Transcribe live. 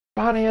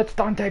Bonnie, it's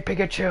Dante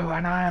Pikachu,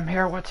 and I am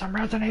here with some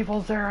Resident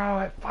Evil Zero.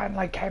 It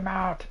finally came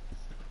out.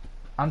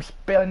 I'm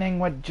spinning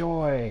with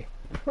joy.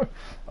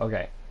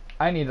 Okay,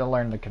 I need to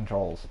learn the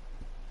controls.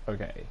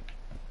 Okay.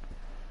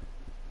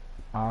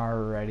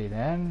 Alrighty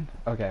then.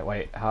 Okay,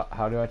 wait,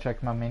 how do I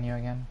check my menu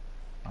again?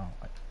 Oh,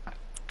 wait.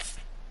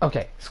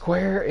 Okay,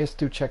 square is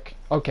to check.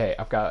 Okay,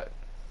 I've got.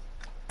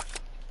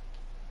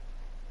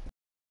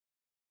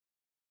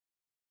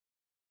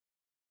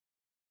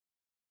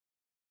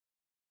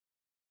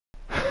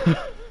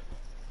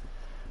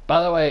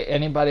 By the way,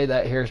 anybody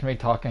that hears me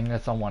talking to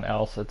someone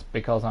else, it's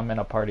because I'm in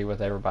a party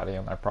with everybody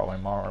and they're probably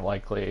more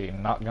likely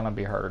not gonna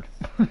be heard.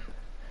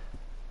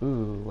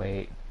 Ooh,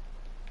 wait.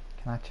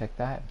 Can I check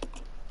that?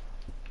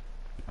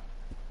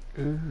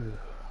 Ooh.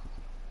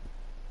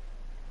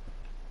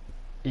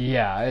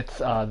 Yeah, it's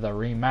the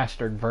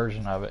remastered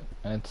version of it.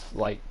 And it's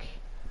like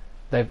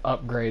they've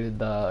upgraded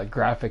the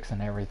graphics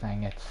and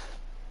everything. It's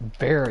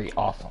very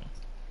awesome.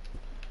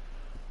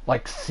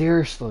 Like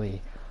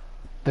seriously,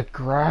 the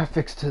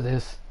graphics to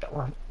this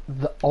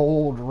the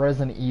old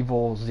Resident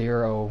Evil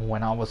Zero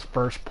when I was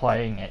first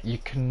playing it, you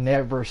could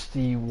never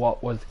see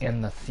what was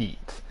in the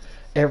seats.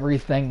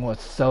 Everything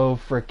was so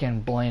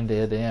freaking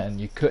blended in,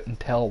 you couldn't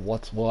tell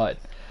what's what.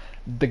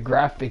 The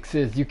graphics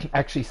is, you can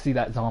actually see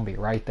that zombie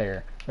right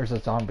there. There's a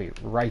zombie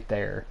right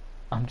there.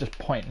 I'm just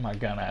pointing my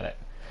gun at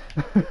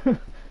it.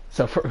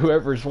 So for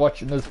whoever's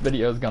watching this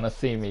video is gonna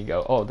see me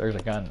go, oh, there's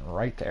a gun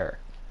right there.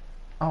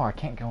 Oh, I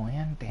can't go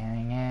in?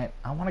 Dang it.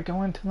 I want to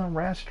go into the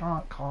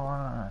restaurant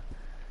car.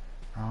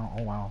 Oh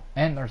well.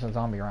 And there's a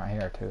zombie right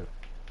here too.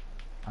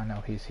 I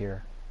know he's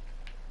here.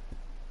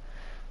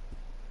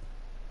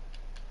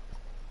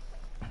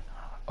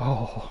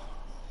 Oh,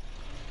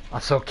 I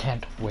so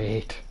can't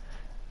wait.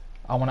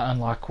 I want to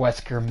unlock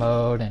Wesker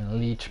mode and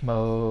Leech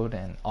mode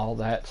and all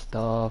that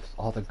stuff,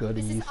 all the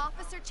goodies. This is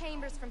Officer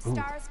Chambers from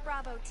Stars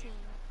Bravo team.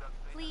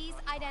 Please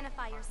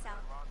identify yourself.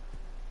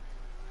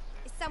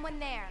 Is someone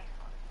there?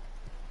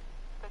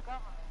 The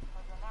government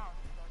has announced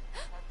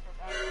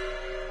that it has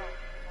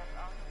set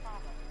out of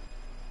farmers,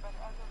 but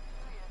as of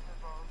 2 years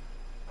ago,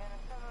 when a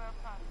federal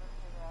plan was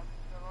set up,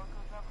 the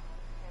local government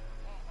stepped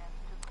in and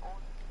took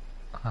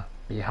over.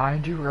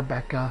 Behind you,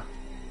 Rebecca.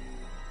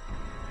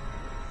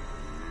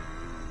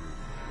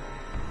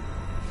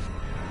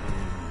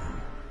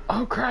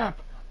 Oh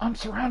crap! I'm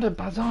surrounded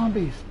by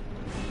zombies!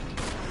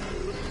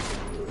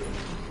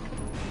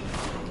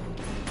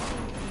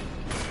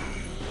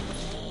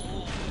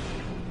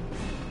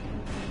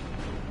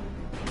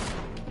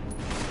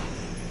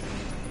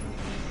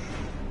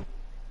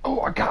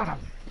 Oh, I got him!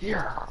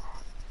 Yeah!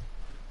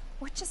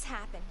 What just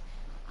happened?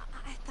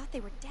 I thought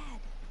they were dead.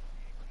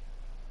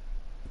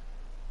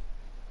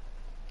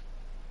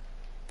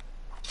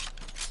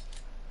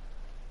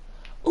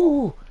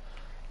 Ooh!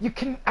 You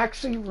can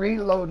actually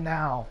reload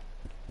now!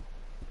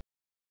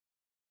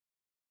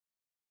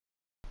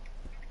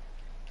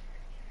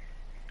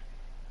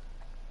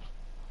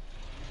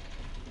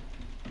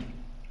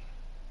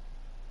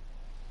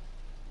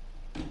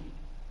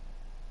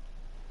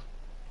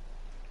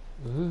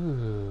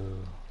 Ooh.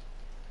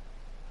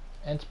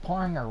 It's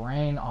pouring a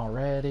rain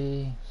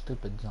already.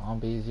 Stupid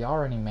zombies. You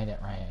already made it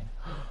rain.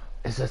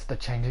 Is this the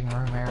changing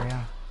room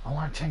area? I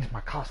want to change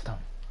my costume.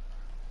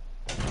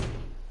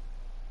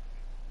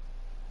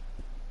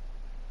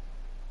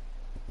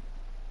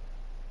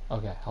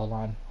 Okay, hold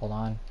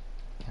on.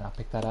 Can I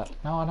pick that up?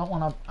 No, I don't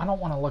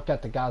want to look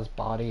at the guy's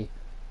body.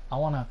 I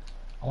want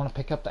to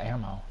pick up the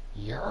ammo.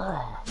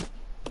 Yeah.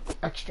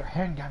 Extra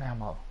handgun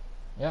ammo.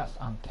 Yes,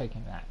 I'm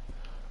taking that.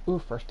 Ooh,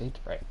 first aid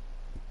spray.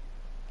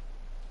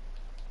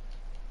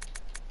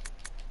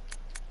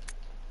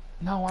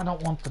 No, I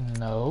don't want the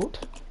note.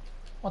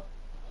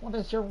 What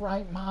is your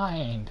right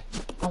mind?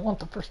 I want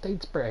the first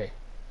aid spray.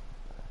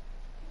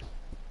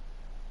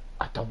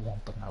 I don't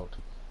want the note.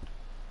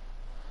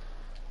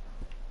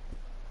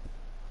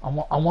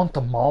 I want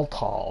the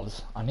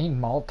Molotovs. I need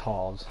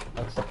Molotovs.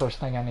 That's the first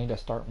thing I need to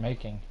start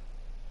making.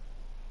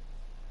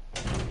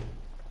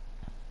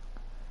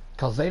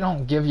 Because they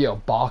don't give you a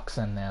box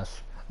in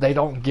this. They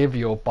don't give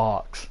you a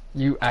box.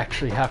 You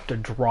actually have to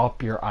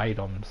drop your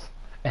items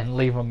and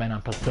leave them in a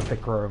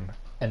Pacific room.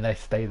 And they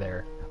stay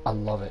there. I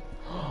love it.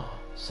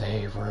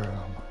 Save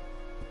room.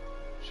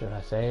 Should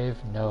I save?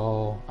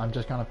 No. I'm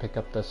just going to pick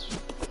up this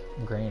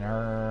green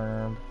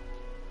herb.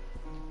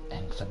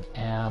 And some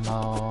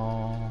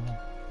ammo.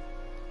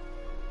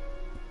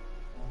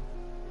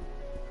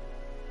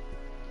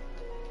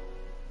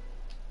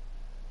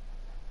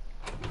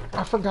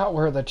 I forgot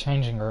where the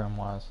changing room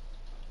was.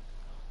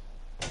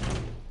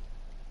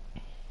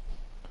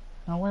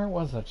 Now where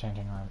was the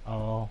changing room?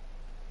 Oh,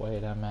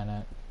 wait a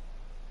minute.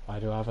 I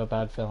do have a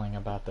bad feeling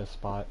about this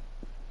spot.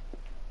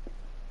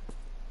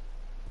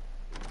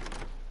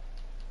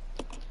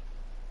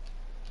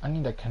 I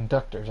need a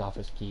conductor's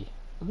office key.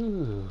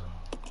 Ooh.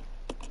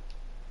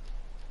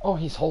 Oh,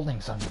 he's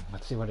holding something.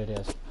 Let's see what it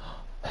is.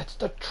 It's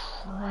the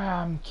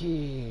tram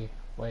key.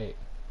 Wait.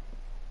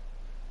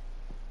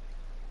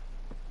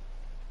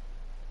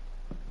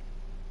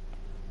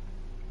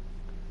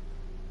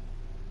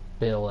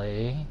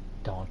 Billy,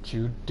 don't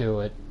you do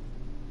it.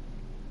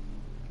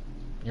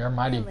 You're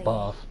mighty Billy.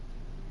 buff.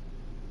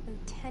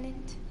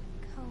 Lieutenant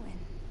Cohen.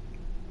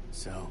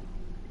 So,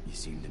 you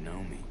seem to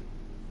know me.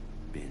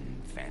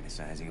 Been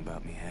fantasizing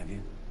about me, have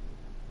you?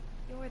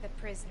 You're the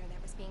prisoner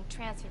that was being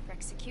transferred for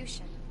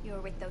execution. You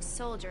were with those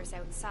soldiers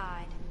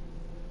outside.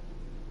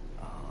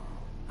 Oh,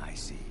 I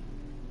see.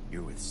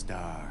 You're with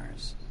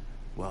stars.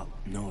 Well,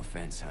 no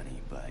offense,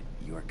 honey, but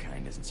your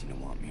kind doesn't seem to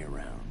want me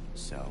around.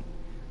 So,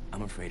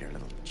 I'm afraid our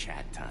little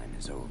chat time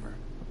is over.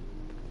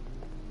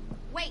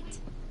 Wait!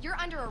 You're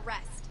under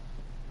arrest.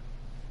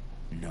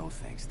 No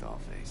thanks,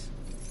 Dollface.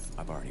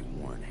 I've already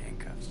worn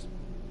handcuffs.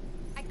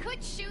 I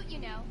could shoot, you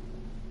know.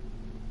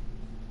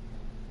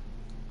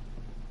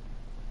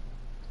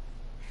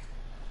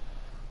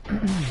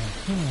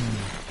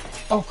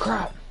 Oh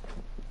crap!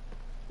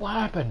 What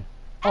happened?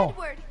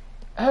 Edward!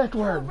 Oh,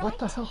 Edward, You all what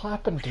the right? hell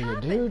happened to you,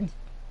 What dude? happened?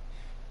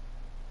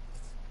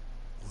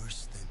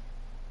 Worse than...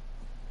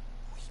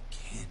 We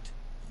can't.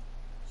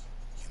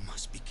 You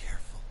must be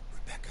careful,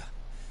 Rebecca.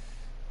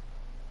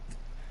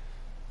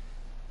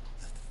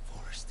 The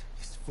forest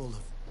is full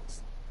of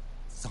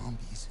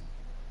zombies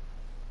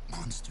and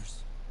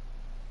monsters.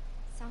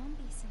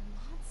 Zombies and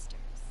monsters.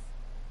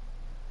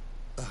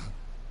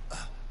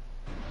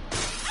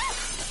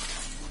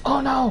 Oh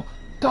no!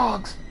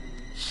 Dogs!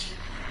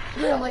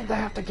 Really? They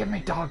have to give me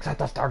dogs at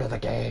the start of the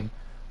game.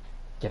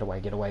 Get away,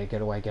 get away,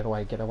 get away, get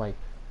away, get away.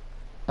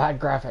 Bad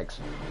graphics.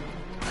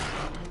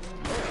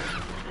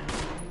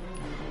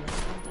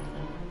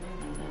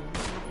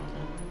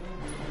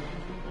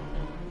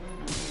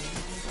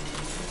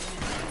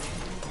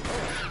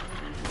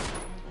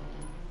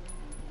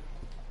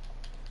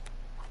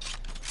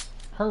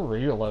 Her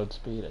reload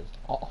speed is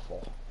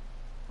awful.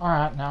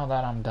 Alright, now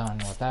that I'm done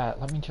with that,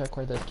 let me check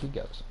where this key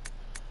goes.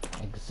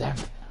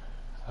 Examine.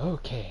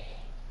 Okay.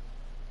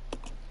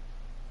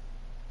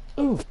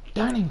 Ooh,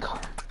 dining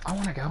car. I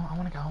wanna go, I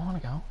wanna go, I wanna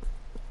go.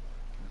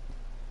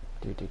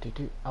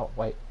 Do. Oh,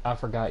 wait, I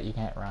forgot you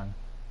can't run.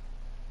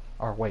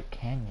 Or wait,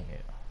 can you?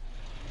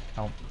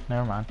 Oh,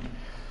 never mind.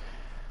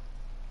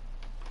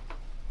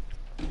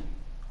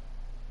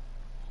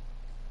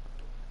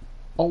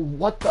 Oh,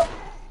 what the?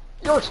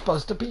 You're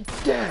supposed to be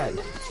dead!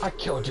 I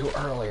killed you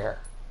earlier.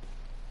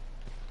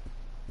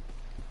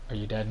 Are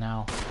you dead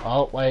now?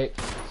 Oh, wait.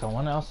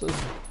 Someone else is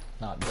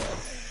not dead.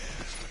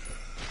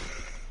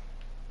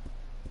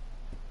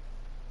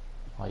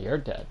 Well, you're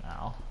dead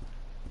now.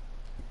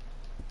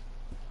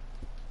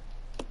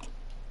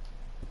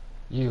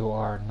 You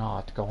are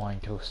not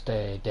going to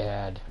stay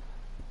dead.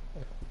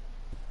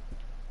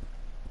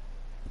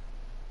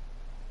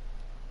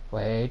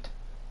 Wait.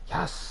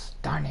 Yes!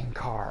 Dining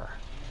car.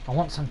 I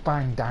want some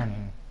fine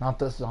dining, not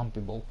this zombie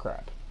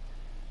bullcrap.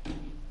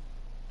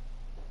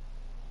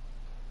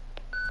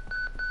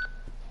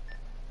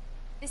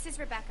 This is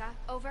Rebecca.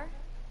 Over.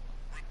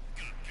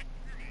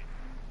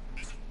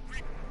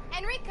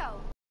 Enrico!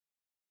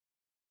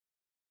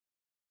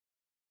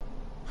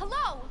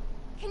 Hello?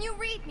 Can you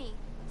read me?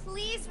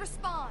 Please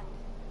respond.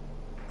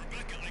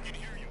 Rebecca, I can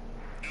hear you.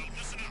 Now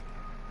listen up.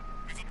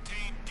 We've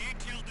obtained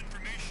detailed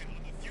information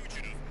on the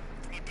fugitive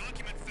from a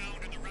document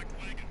found in the wrecked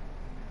wagon.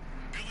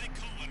 Billy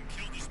Cohen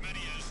killed as many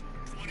as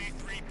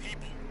 23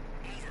 people.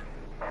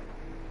 Over.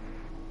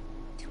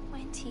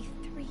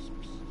 23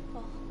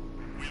 people.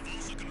 We have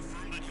also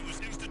confirmed that he was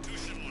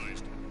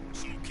institutionalized,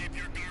 so keep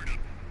your guard up.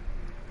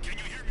 Can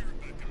you hear me,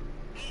 Rebecca?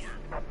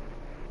 Over.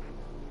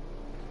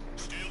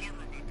 Stay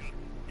alert, Rebecca.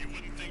 He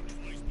wouldn't think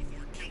twice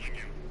before killing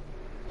you.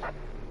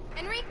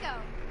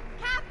 Enrico!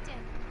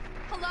 Captain!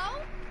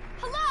 Hello?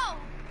 Hello?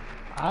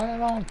 I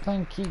don't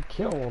think he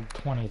killed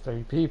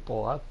 23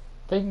 people. I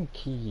think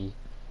he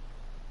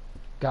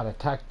got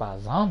attacked by a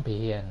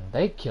zombie and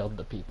they killed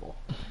the people.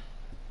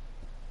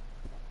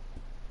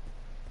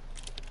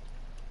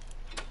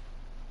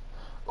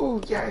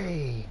 Ooh,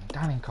 yay!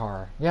 Dining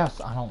car.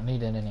 Yes, I don't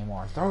need it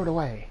anymore. Throw it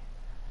away.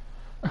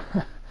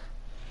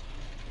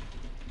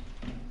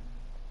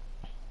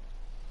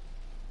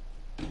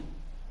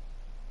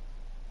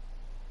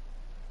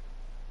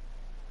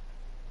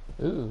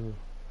 Ooh.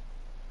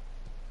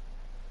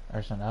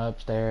 There's an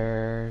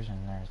upstairs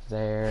and there's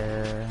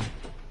there.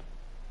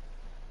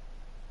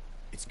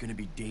 It's gonna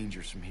be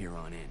dangerous from here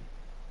on in.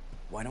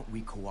 Why don't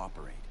we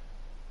cooperate?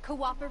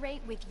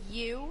 Cooperate with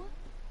you?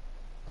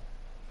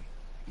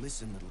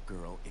 Listen, little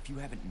girl, if you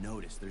haven't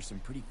noticed, there's some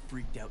pretty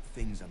freaked out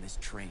things on this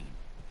train.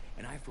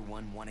 And I, for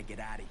one, want to get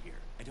out of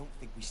here. I don't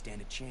think we stand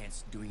a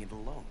chance doing it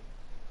alone.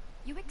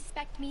 You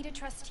expect me to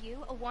trust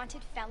you, a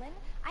wanted felon?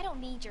 I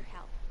don't need your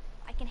help.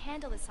 I can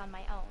handle this on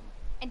my own.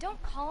 And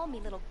don't call me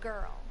little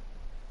girl.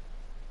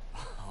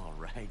 All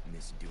right,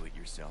 Miss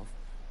Do-It-Yourself.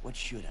 What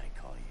should I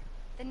call you?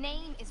 The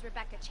name is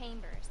Rebecca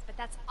Chambers, but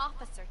that's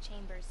Officer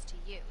Chambers to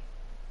you.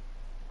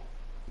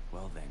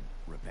 Well then,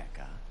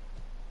 Rebecca,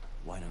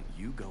 why don't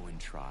you go and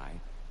try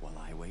while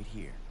I wait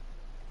here?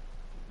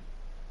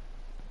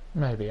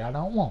 Maybe I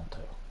don't want to.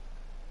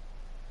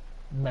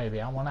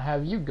 Maybe I want to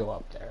have you go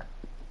up there.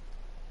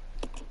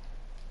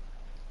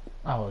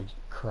 Oh,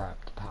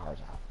 crap, the power's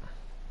out.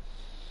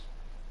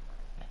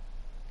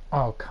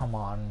 Oh, come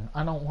on.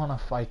 I don't want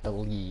to fight the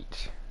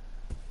leech.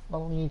 The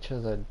leech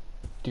is a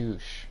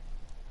douche.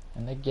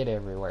 And they get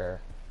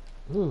everywhere.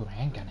 Ooh,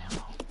 handgun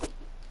ammo.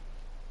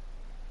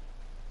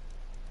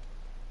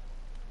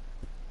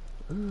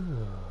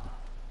 Ooh.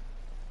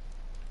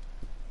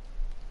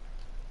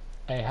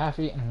 A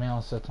half-eaten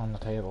meal sits on the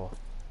table.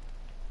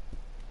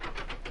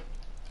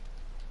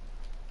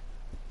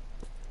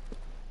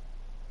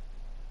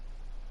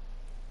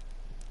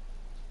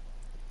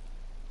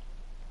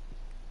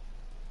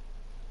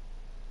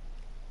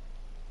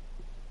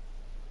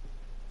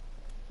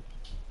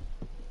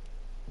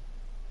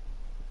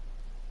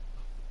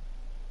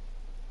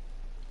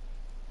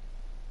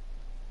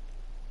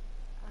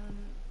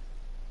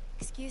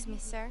 Excuse me,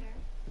 sir.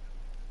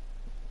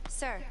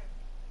 Sir.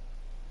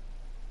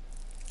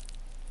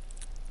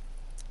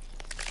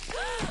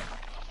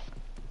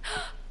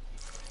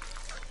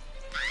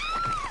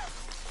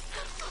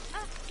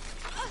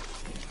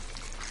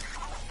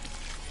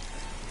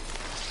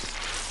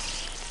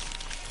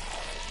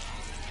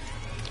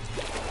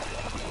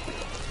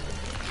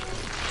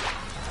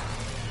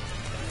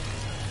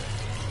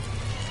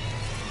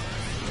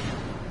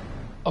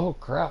 Oh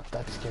crap,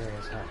 that's scary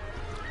as hell.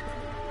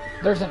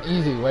 There's an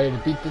easy way to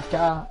beat this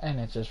guy, and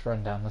it's just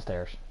run down the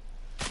stairs.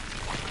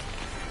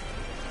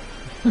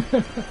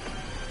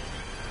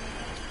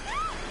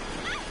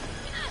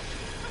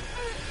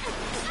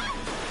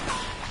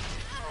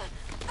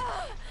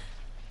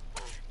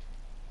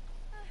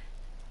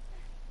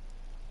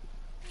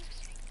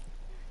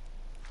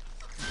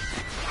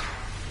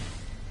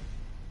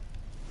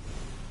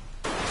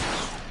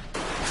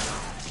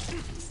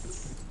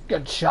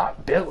 Good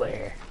shot,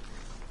 Billy.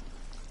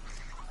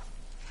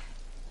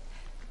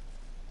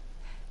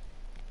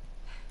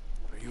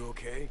 Are you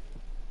okay?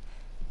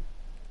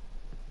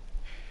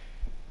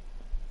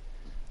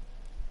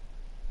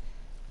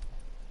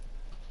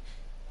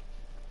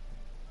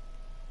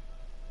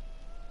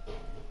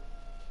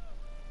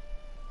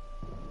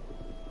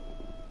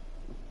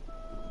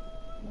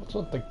 What's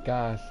with the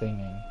guy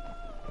singing?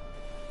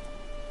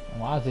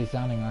 Why is he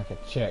sounding like a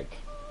chick?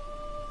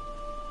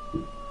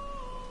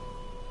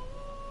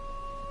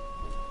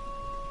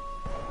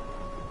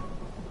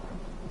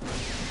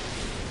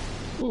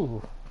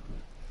 Ooh.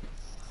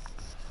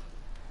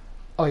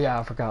 Oh yeah,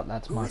 I forgot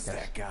that's Who Marcus. is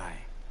that guy?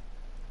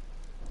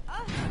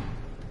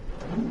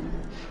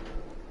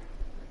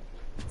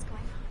 What's going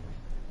on?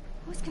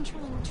 Who's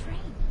controlling the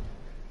train?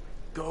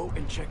 Go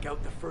and check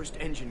out the first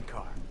engine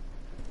car.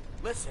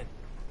 Listen,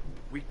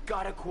 we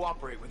gotta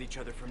cooperate with each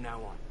other from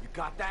now on. You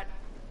got that?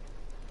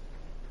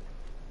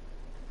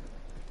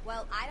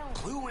 Well, I don't...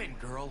 Clue in,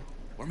 girl.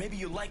 Or maybe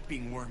you like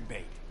being worm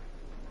bait.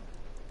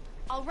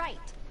 All right.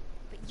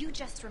 But you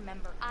just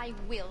remember, I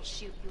will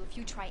shoot you if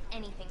you try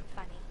anything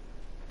funny.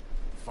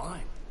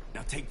 Fine.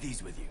 Now take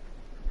these with you.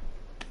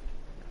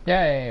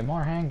 Yay,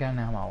 more handgun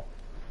ammo.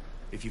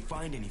 If you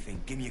find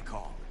anything, give me a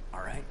call,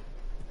 alright?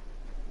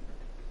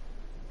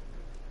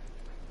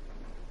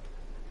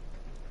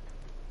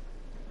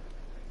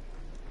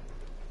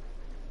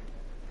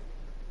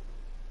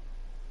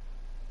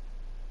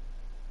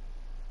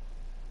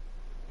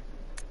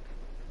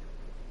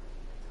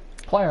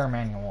 Player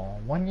manual.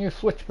 When you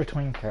switch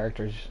between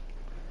characters,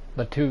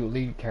 the two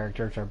lead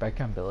characters,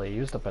 Rebecca and Billy,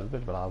 use the blah blah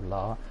blah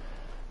blah.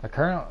 The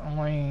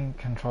currently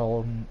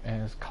controlled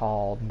is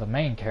called the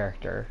main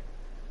character.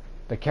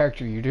 The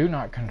character you do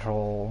not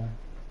control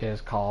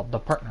is called the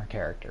partner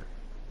character.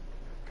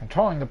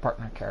 Controlling the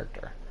partner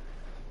character.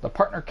 The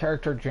partner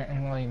character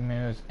generally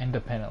moves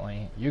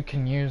independently. You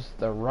can use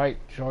the right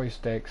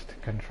joysticks to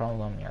control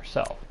them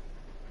yourself.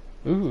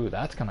 Ooh,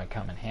 that's gonna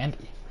come in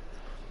handy.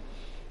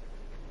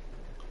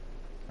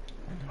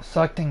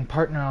 Selecting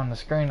partner on the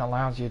screen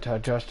allows you to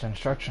adjust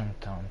instruction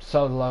tone.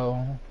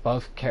 Solo,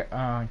 both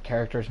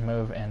characters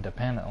move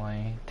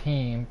independently.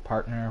 Team,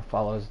 partner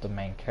follows the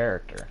main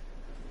character.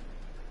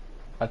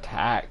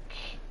 Attack.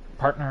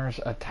 Partner's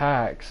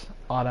attacks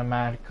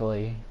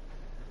automatically.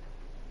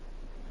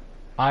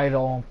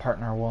 Idle,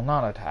 partner will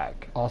not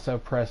attack. Also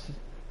press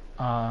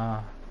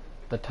the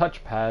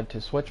touchpad to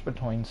switch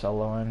between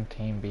solo and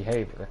team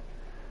behavior.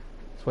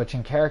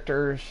 Switching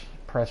characters.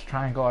 Press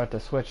triangle at the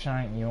switch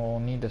point. You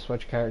will need to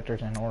switch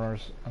characters in order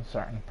of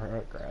certain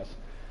progress.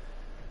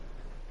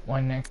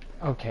 When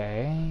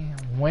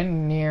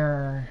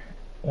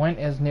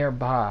is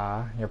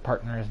nearby, your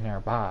partner is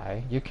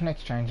nearby, you can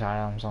exchange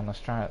items on the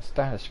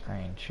status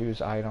screen. Choose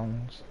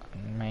items,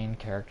 main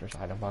character's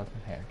item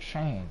button, and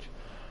exchange.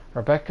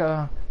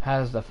 Rebecca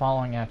has the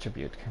following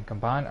attributes: can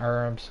combine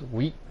herbs,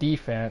 weak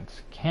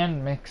defense,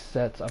 can mix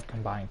sets of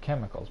combined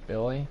chemicals.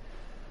 Billy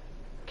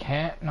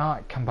can't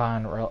not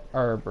combine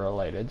herb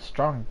related,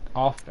 strong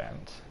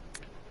offense,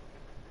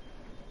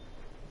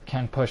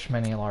 can push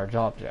many large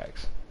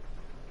objects.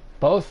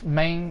 Both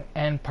main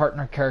and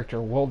partner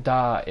character will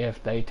die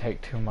if they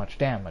take too much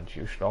damage.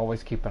 You should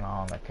always keep an eye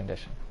on that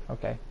condition.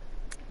 Okay.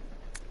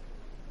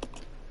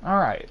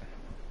 Alright.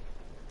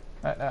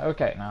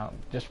 Okay, now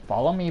just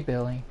follow me,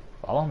 Billy.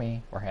 Follow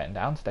me. We're heading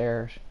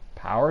downstairs.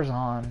 Power's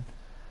on.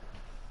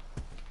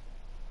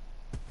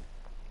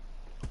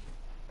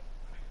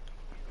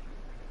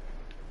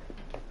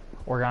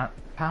 We're gonna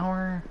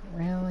power,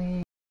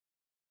 really?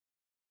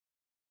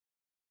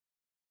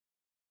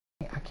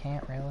 I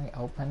can't really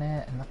open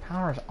it, and the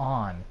power's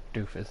on,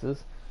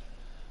 doofuses.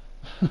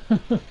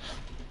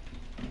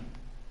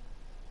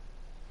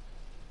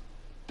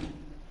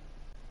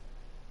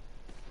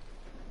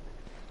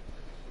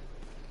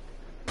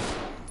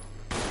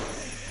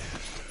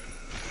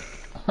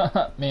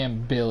 Me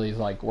and Billy's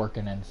like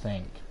working in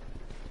sync.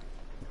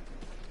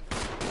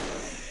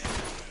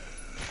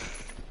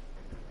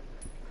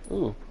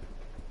 Ooh.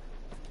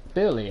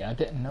 Billy, I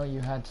didn't know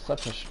you had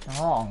such a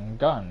strong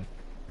gun.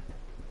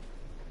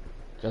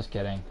 Just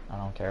kidding. I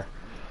don't care.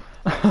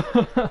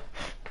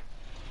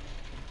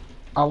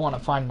 I want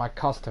to find my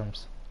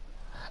costumes.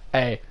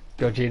 Hey,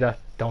 Gogeta,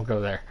 don't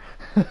go there.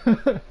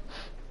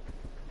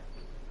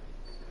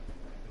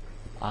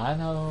 I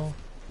know.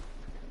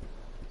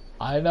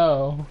 I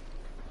know.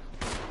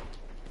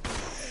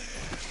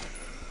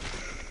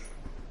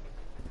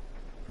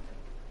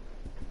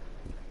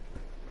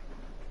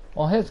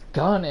 Well, his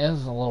gun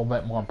is a little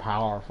bit more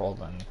powerful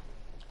than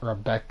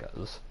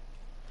Rebecca's.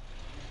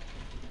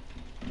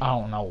 I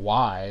don't know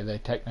why. They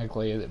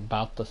technically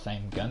about the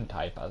same gun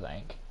type, I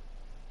think.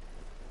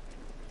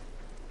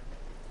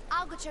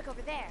 I'll go check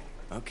over there.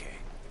 Okay,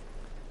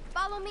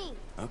 Follow me.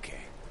 okay.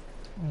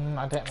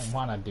 I didn't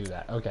want to do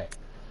that. Okay.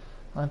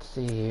 Let's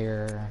see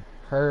here.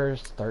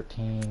 Hers,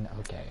 13.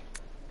 Okay.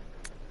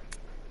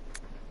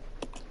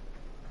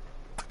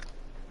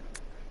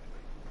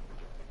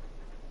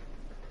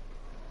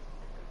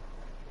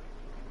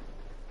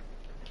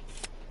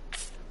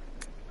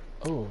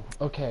 Oh,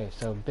 okay,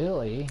 so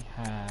Billy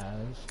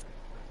has...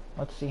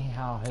 Let's see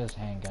how his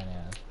handgun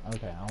is.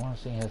 Okay, I want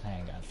to see his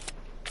handgun.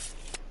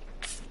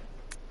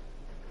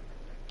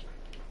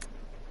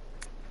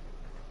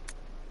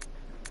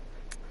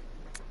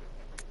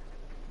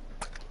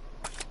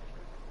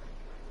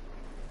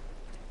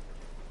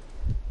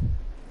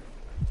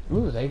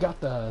 Ooh, they got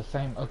the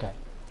same... Okay.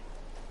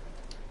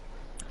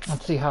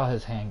 Let's see how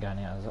his handgun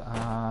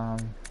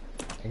is.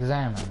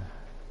 Examine.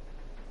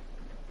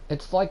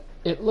 It's like...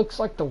 It looks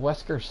like the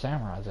Wesker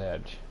Samurai's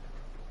Edge.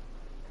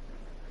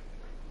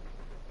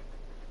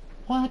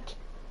 What?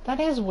 That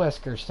is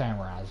Wesker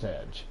Samurai's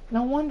Edge.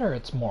 No wonder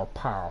it's more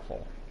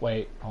powerful.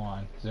 Wait, hold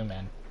on. Zoom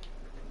in.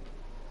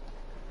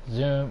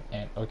 Zoom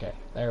in. Okay,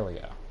 there we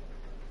go.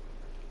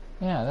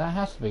 Yeah, that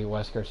has to be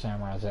Wesker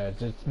Samurai's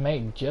Edge. It's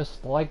made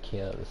just like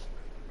his.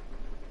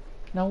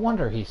 No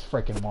wonder he's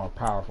freaking more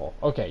powerful.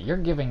 Okay, you're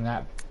giving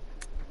that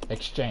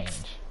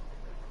exchange.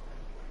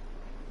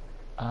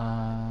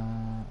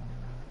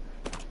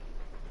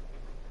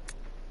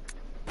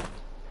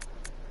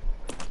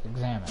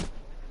 Examine.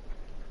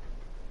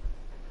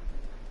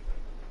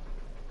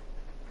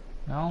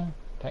 No,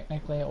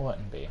 technically it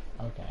wouldn't be.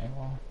 Okay,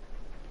 well.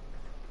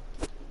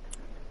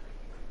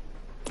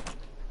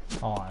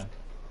 Hold on.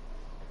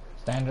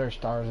 Standard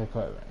STARS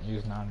equipment.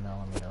 Use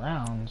 9mm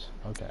rounds.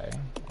 Okay.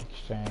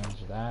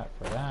 Exchange that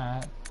for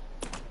that.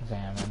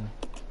 Examine.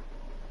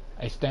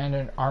 A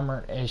standard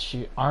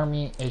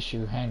army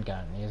issue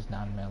handgun. Use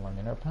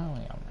 9mm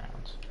polonium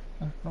rounds.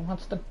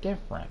 What's the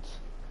difference?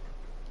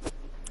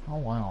 Oh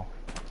wow.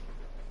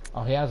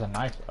 Oh, he has a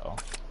knife though.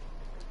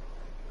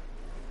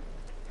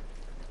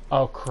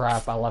 Oh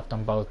crap, I left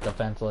them both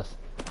defenseless.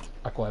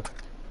 Equip.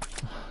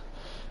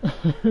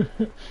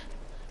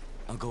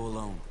 I'll go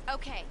alone.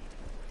 Okay.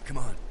 Come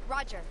on.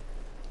 Roger.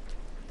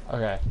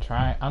 Okay,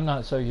 try. I'm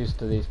not so used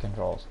to these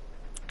controls.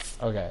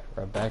 Okay,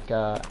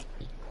 Rebecca,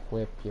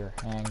 equip your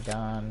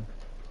handgun.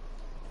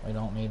 We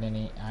don't need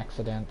any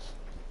accidents.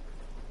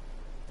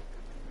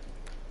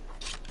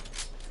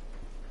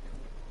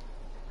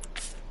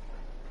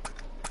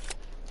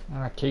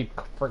 I keep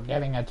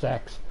forgetting it's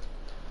X.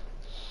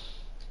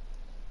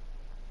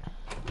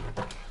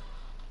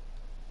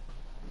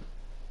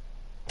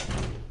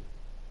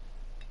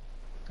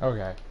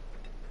 Okay.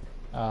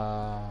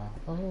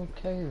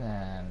 Okay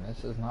then.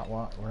 This is not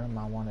what room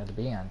I wanted to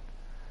be in.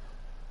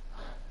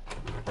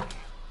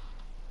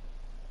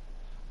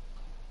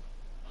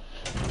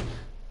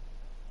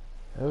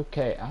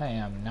 Okay, I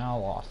am now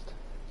lost.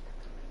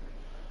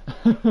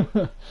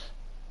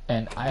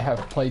 And I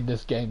have played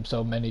this game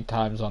so many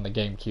times on the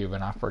GameCube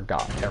and I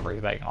forgot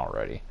everything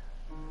already.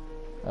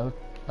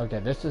 Okay,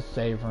 this is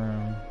save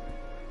room.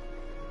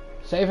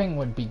 Saving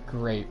would be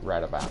great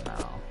right about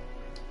now.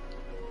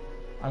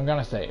 I'm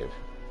gonna save.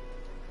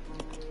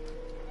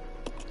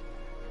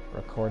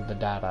 Record the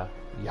data.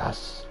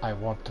 Yes, I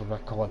want to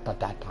record the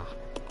data.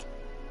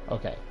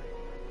 Okay.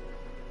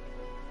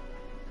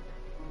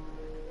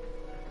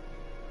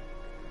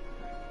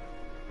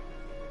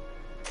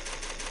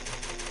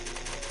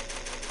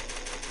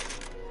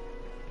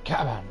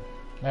 Cabin.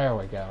 There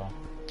we go.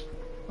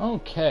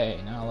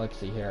 Okay, now let's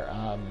see here.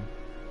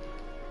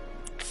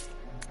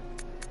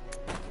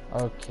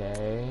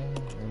 Okay,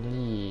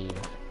 leave.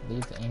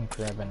 Leave the ink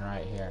ribbon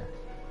right here.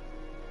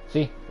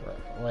 See?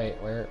 Wait,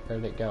 where'd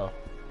it go?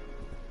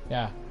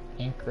 Yeah,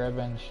 ink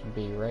ribbon should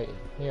be right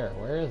here.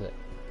 Where is it?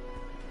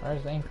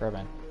 Where's the ink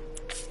ribbon?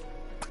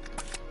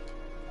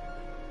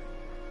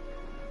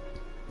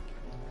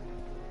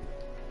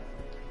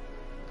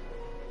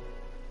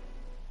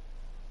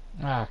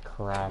 Ah,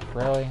 crap,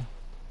 really?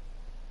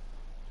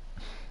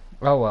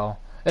 Oh well,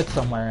 it's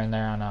somewhere in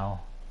there, I know.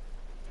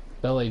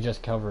 Billy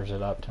just covers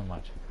it up too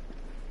much.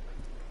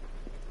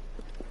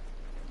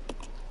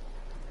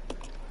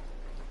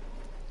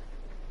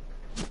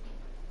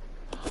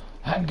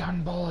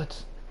 Handgun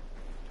bullets!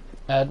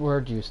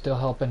 Edward, you still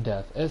helping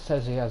death. It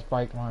says he has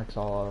bite marks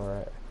all over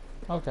it.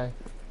 Okay.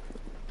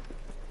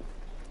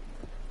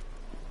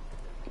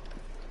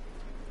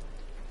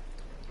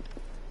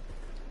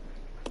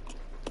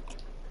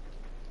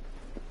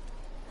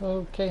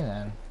 Okay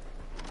then.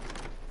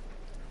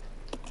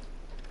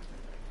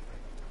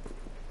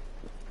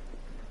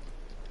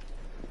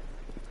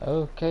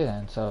 Okay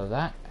then, so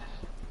that...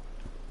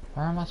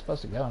 Where am I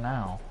supposed to go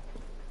now?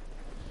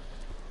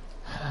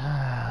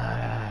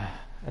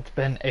 It's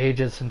been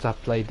ages since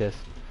I've played this.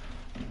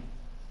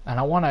 And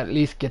I want to at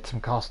least get some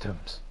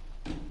costumes.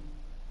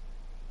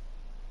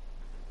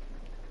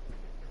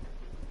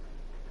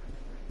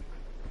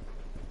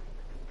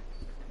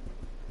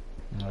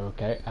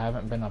 Okay, I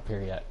haven't been up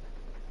here yet.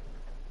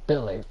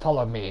 Billy,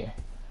 follow me.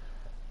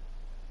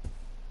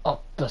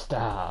 Up the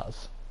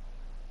stairs.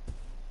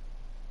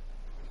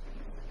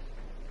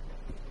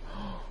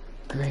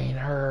 Green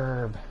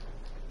herb.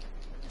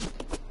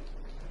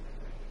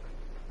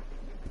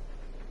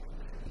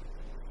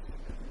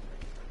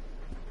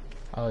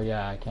 Oh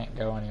yeah, I can't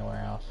go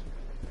anywhere else.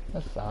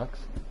 This sucks.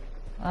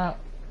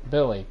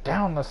 Billy,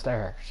 down the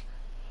stairs.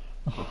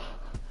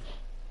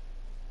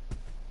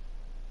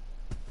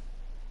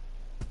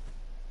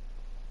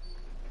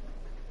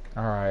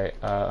 Alright,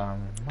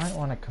 might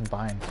want to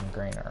combine some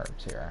green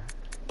herbs here.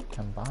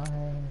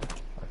 Combined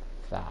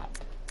with that.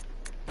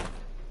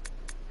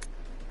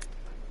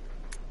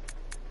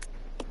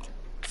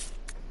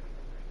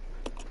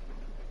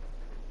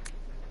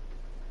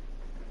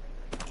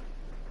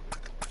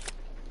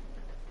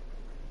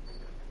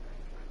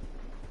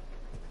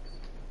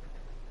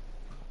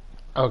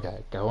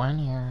 Okay, go in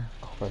here.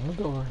 Open the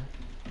door.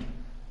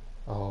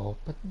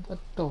 Open the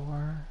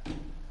door.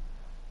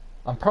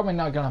 I'm probably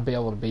not gonna be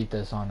able to beat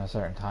this on a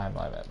certain time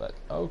limit, but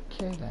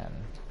okay then.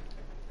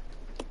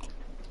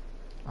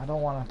 I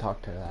don't want to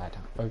talk to that.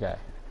 Okay.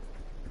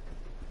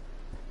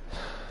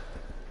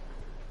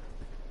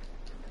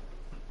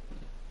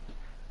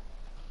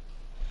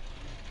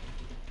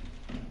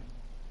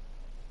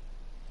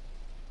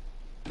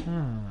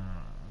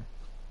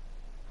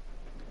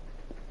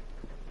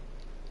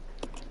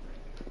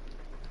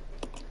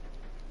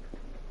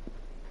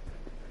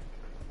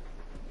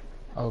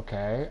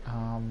 Okay,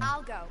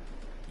 I'll go.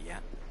 Yeah.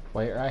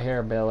 wait right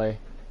here, Billy.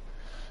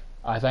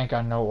 I think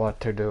I know what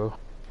to do.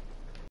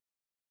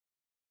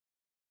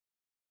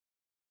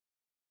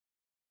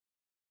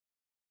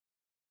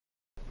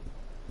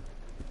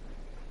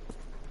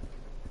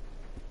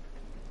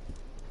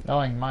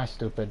 Knowing my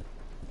stupid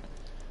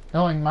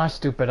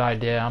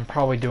idea, I'm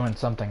probably doing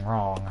something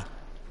wrong.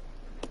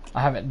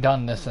 I haven't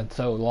done this in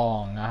so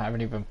long. I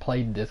haven't even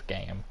played this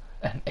game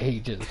in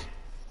ages.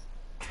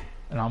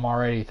 And I'm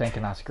already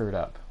thinking I screwed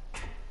up.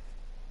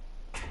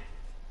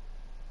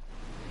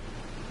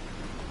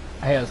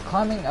 Hey, is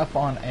climbing up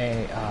on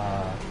a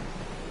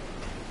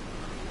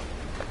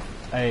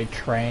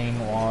train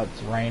while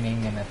it's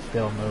raining and it's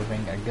still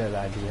moving a good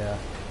idea?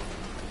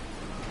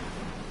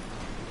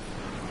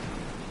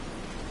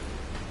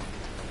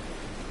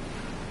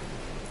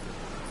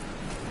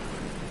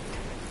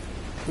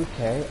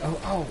 Okay.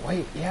 Oh,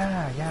 wait.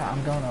 Yeah,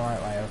 I'm going the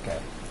right way.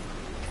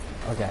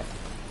 Okay.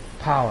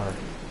 Power.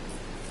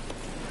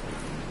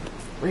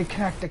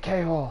 Reconnect the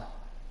cable.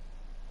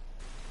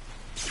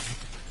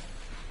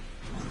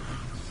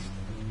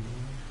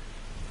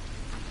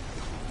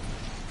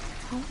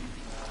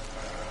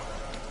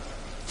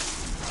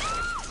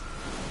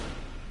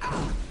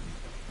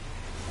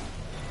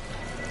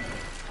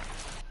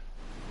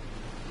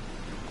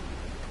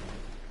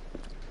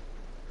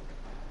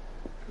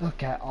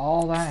 Look at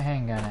all that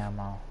handgun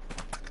ammo.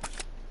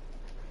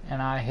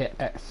 And I hit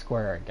X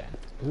square again.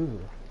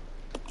 Ooh.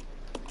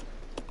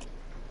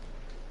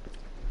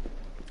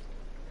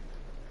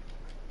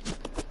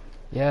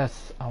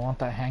 Yes, I want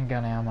that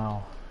handgun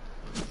ammo.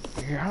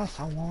 Yes,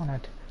 I want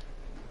it.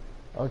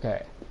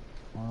 Okay.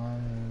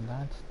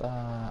 That's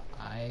the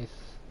ice.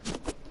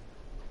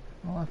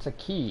 Well, that's a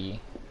key.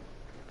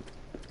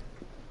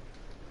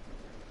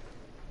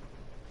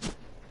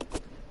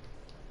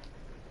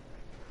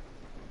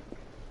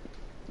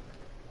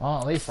 Well,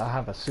 at least I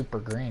have a super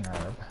green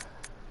herb.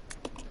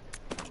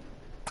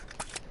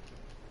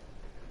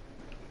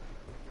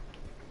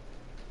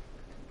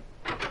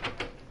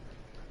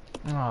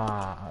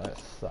 Ah, this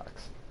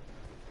sucks.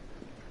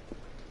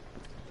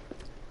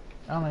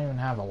 I don't even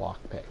have a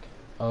lockpick.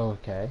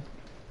 Okay.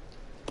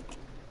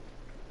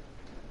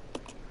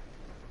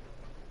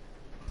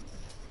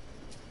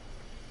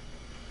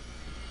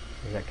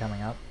 Is it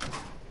coming up?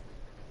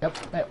 Yep,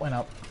 it went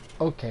up.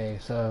 Okay,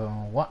 so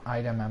what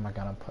item am I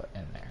gonna put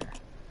in there?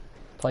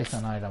 Place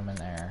an item in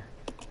there.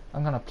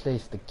 I'm gonna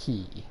place the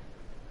key.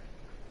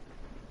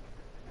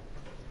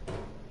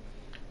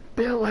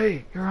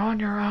 Billy, you're on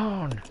your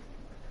own.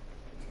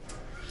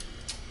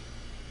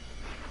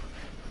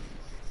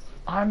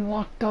 I'm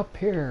locked up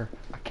here.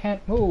 I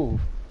can't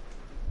move.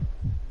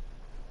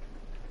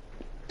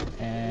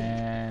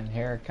 And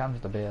here comes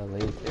the Billy.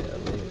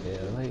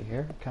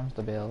 Here comes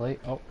the Billy.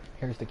 Oh,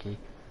 here's the key.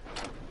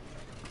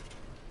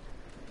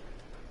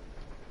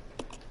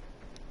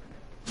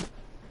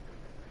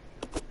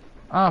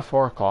 Ah,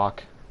 4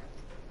 o'clock.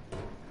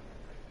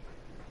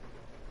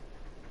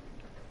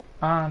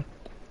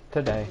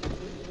 Today.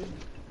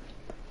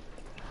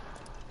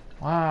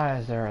 Why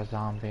is there a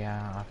zombie?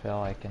 I feel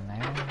like in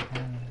there.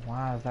 And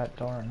why is that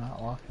door not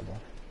lockable?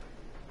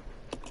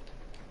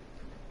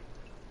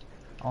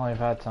 Only if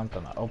I had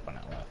something to open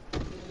it with.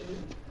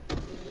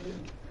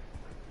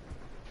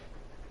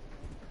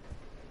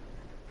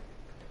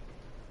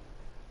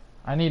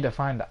 I need to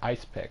find the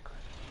ice pick.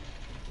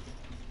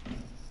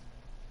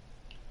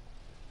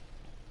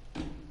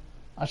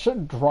 I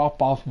should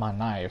drop off my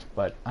knife,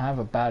 but I have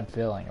a bad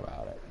feeling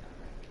about it.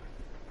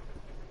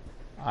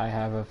 I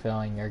have a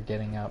feeling you're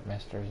getting up,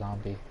 Mr.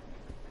 Zombie.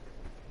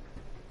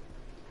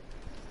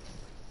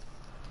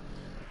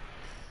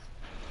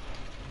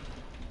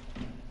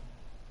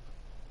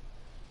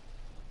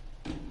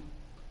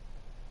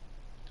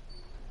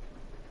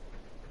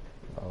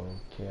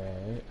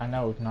 Okay. I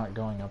know not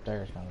going up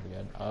there is gonna be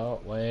good.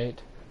 Oh,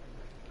 wait.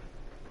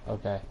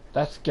 Okay.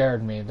 That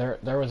scared me.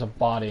 There was a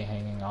body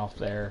hanging off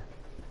there.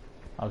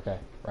 Okay.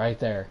 Right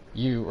there.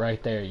 You,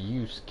 right there.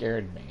 You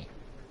scared me.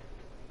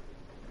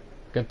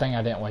 Good thing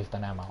I didn't waste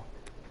an ammo.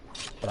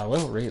 But I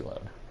will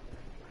reload.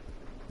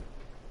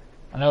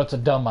 I know it's a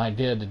dumb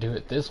idea to do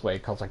it this way,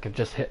 because I could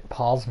just hit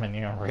pause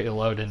menu and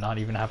reload and not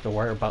even have to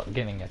worry about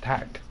getting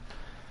attacked.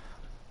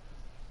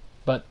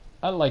 But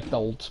I like the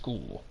old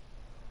school.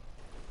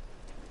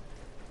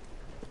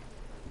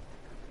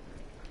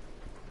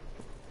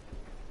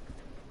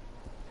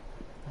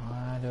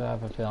 I do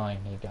have a feeling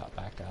he got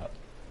back up.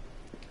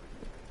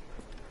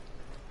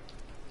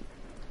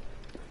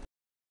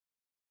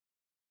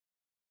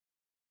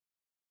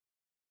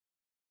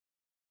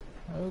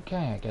 Okay,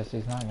 I guess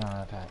he's not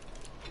gonna attack.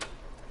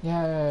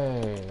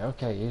 Yay!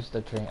 Okay, use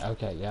the tree.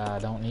 Okay, yeah, I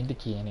don't need the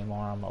key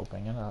anymore. I'm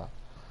opening it up.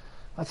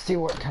 Let's see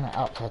what kind of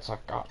outfits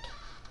I've got.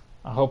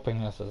 I'm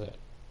hoping this is it.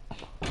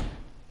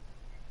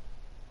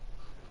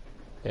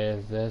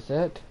 Is this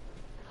it?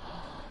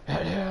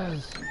 It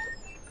is!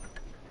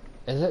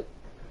 Is it?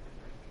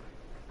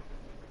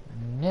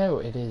 No,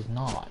 it is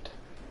not.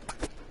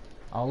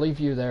 I'll leave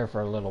you there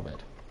for a little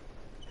bit.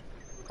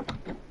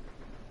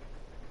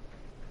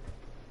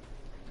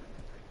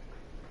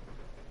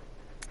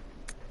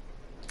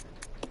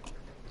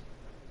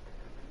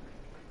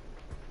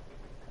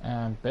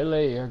 And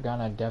Billy, you're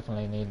gonna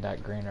definitely need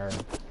that green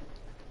herb.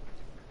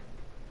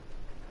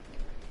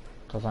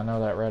 Because I know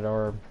that red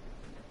orb.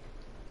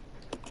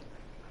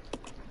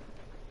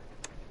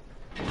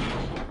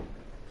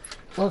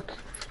 Look!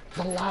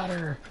 The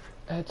ladder!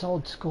 It's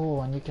old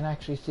school and you can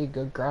actually see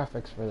good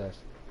graphics for this.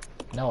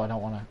 No, I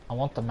don't wanna. I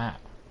want the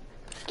map.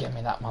 Give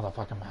me that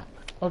motherfucking map.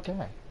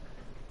 Okay.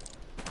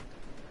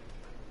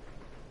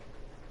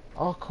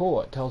 Oh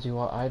cool, it tells you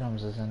what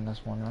items is in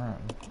this one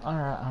room.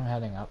 Alright, I'm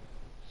heading up.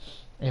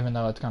 Even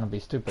though it's gonna be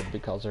stupid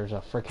because there's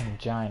a freaking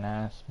giant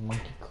ass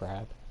monkey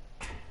crab.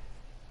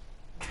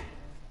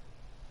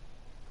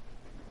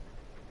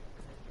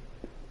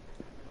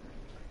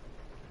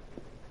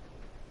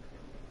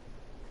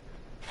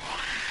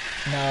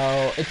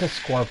 No, it's a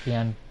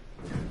scorpion.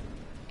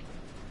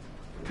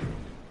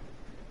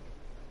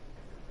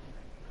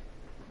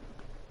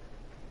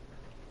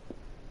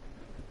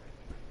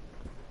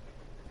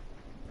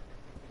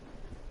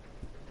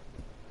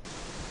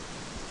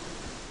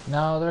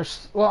 No,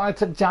 there's, well,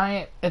 it's a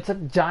giant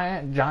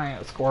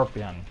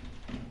scorpion.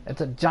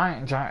 It's a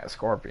giant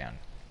scorpion.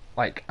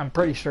 Like, I'm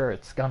pretty sure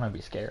it's gonna be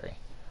scary.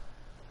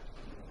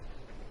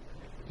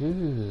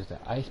 Ooh, the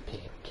ice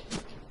pick.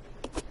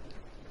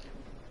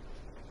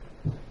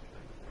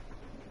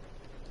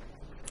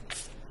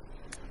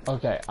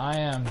 Okay, I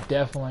am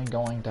definitely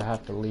going to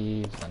have to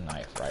leave the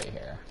knife right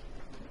here.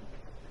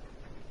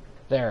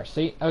 There,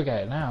 see?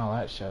 Okay, now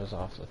that shows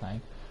off the thing.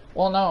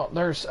 Well, no,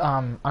 there's,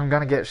 I'm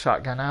gonna get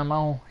shotgun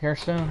ammo here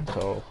soon,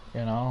 so,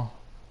 you know.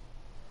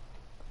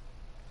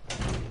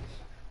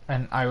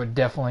 And I would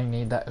definitely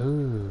need that.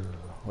 Ooh,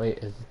 wait,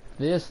 is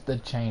this the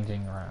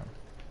changing room?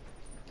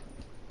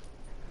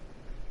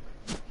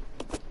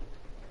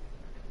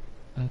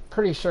 I'm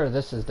pretty sure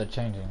this is the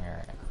changing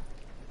area.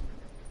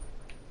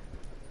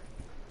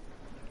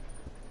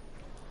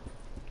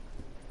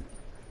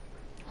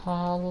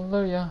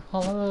 Hallelujah,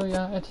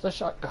 hallelujah, it's the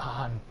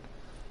shotgun.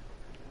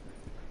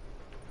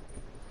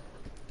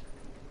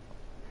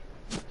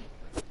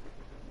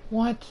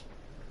 What?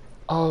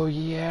 Oh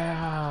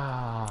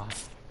yeah.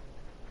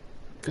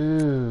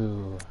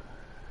 Ooh.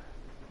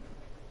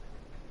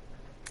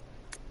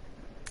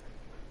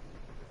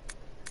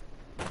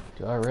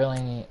 Do I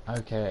really need,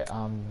 okay,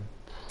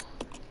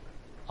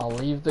 I'll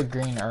leave the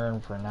green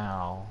urn for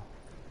now.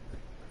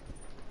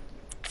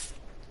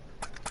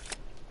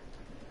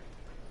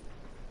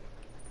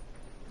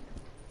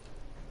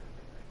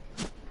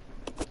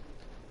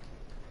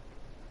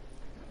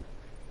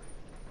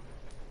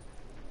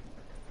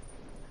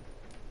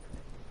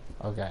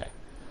 Okay.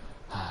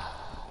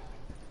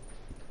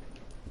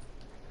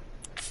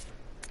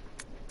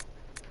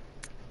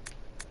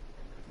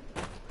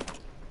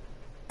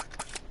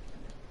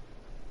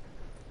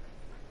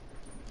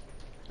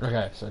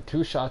 Okay, so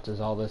 2 shots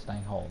is all this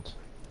thing holds.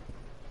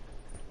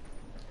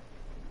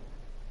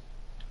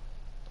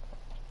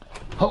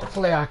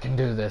 Hopefully I can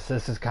do this.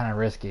 This is kind of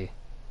risky.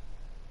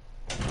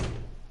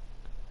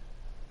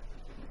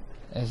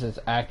 This is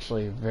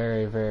actually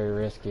very, very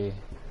risky.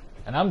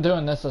 And I'm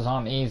doing this as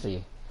on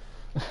easy.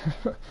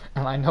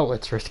 And I know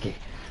it's risky.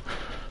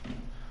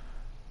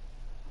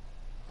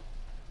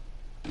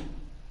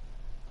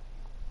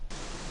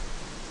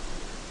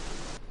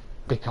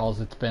 Because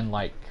it's been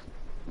like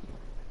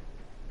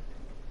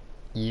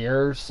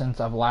years since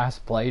I've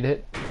last played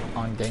it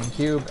on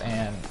GameCube,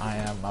 and I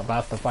am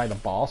about to fight a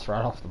boss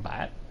right off the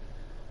bat.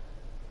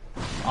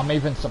 I'm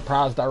even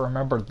surprised I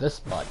remembered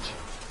this much.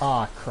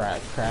 Ah,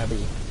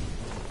 Krabby.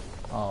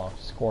 Oh,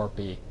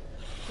 Scorpy.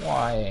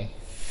 Why?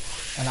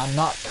 And I'm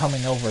not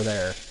coming over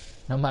there,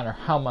 no matter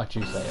how much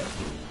you say it.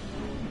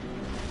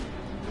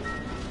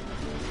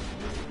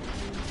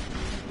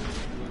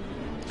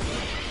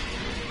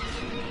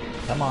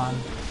 Come on.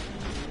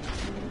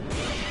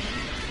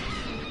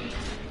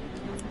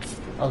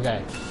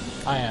 Okay,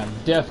 I am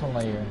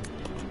definitely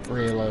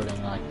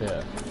reloading like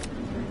this.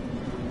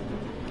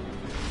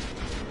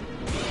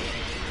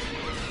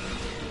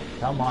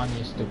 Come on,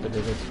 you stupid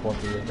little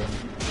Scorpion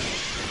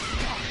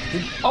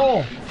thing.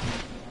 Oh!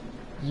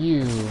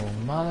 You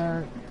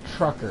mother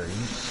trucker,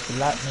 you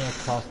slapped me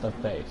across the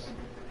face.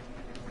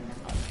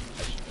 I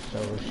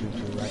should shoot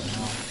you right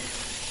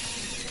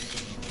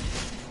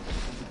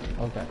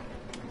now. Okay.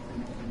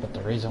 But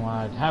the reason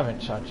why I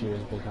haven't shot you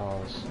is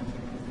because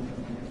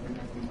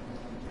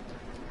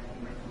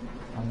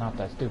I'm not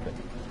that stupid.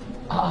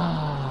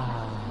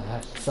 Ah,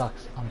 that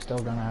sucks. I'm still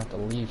gonna have to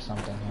leave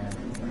something here.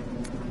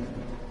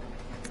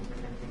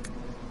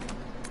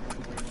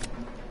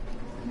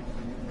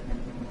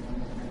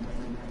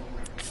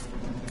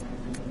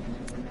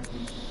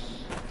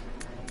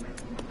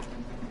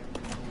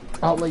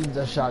 I'll leave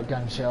the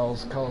shotgun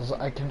shells, cause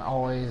I can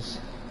always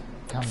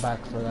come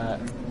back for that.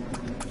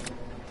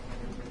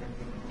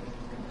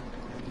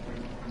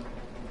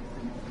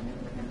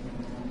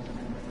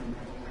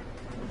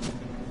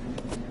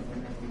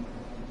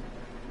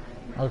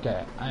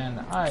 Okay,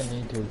 and I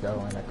need to go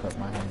and equip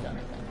my handgun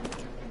again.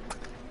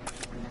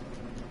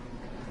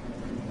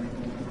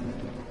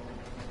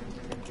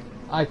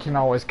 I can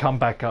always come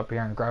back up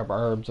here and grab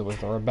herbs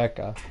with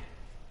Rebecca.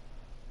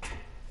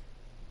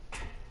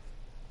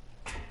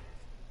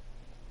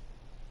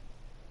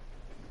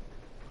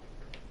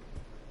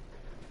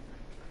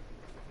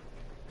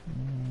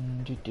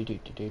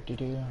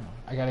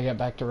 I gotta get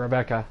back to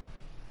Rebecca.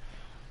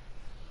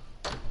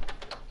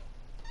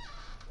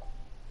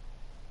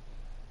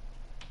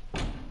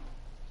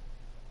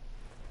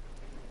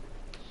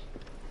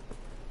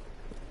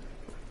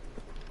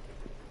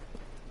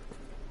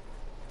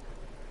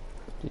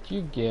 Did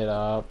you get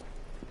up?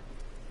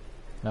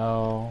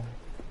 No.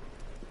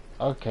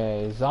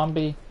 Okay,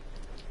 zombie.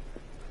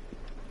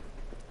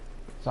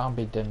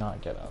 Zombie did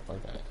not get up.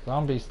 Okay,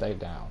 zombie stayed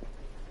down.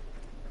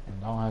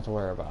 And don't have to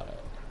worry about it.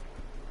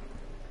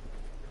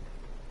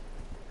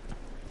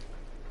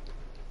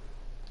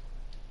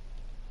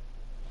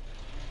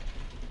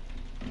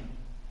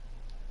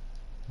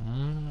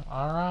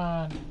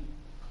 Alright.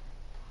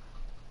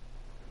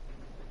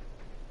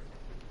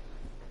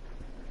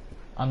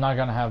 I'm not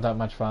gonna have that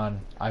much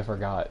fun. I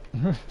forgot.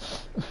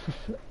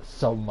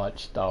 So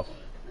much stuff.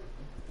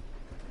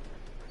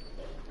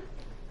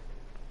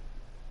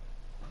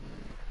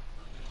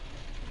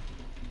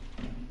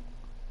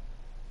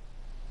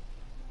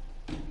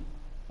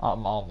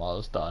 I'm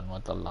almost done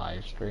with the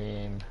live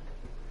stream.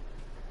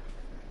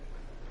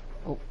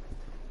 Oh,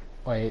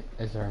 wait,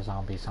 is there a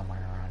zombie somewhere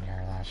around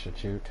here that I should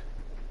shoot?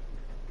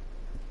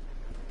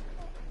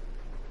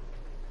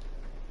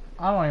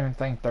 I don't even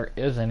think there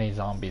is any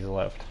zombies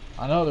left.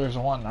 I know there's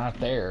one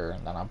out there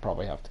that I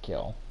probably have to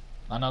kill.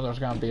 I know there's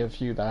gonna be a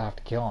few that I have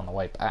to kill on the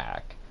way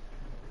back.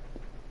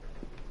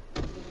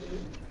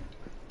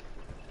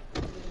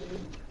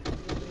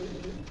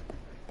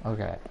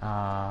 Okay,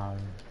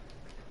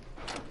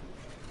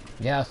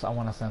 yes, I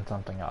want to send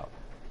something up.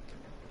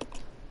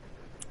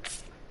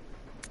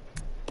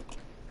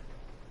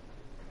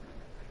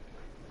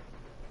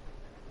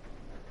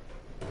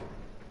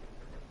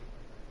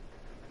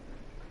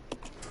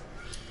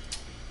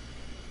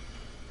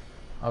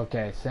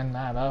 Okay, send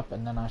that up,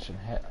 and then I should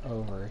head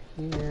over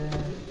here.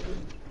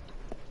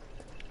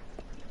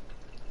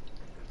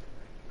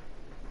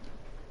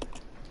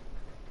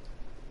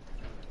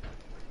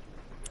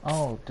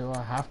 Oh, do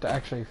I have to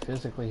actually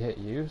physically hit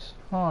use?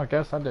 Oh, I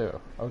guess I do.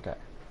 Okay.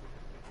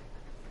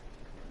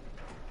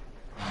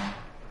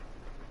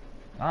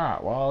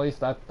 Alright, well, at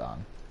least that's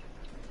done.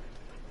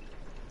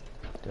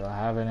 Do I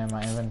have it in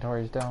my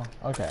inventory still?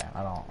 Okay,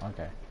 I don't.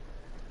 Okay.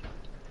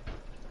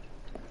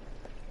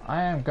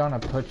 I am gonna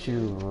put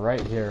you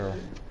right here,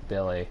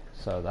 Billy,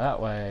 so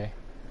that way,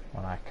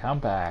 when I come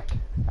back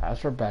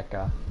as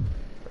Rebecca,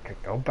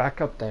 Rebecca, go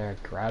back up there,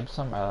 grab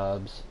some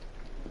herbs.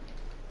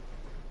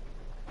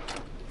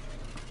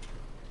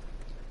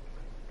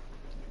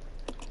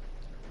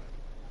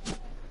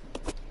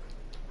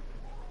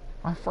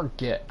 I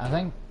forget. I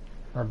think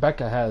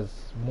Rebecca has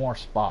more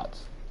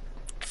spots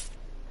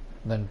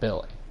than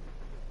Billy.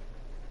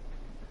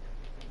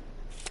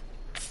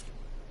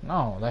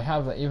 No, they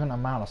have an even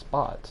amount of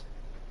spots.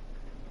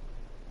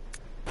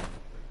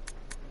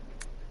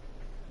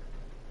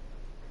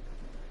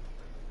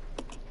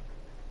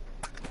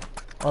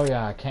 Oh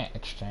yeah, I can't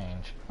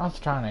exchange. I was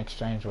trying to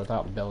exchange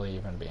without Billy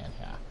even being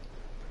here.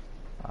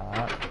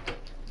 Alright.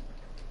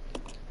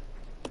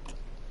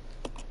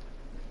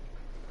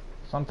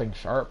 Something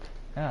sharp?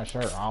 Yeah,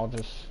 sure, I'll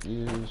just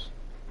use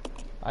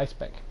ice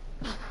pick.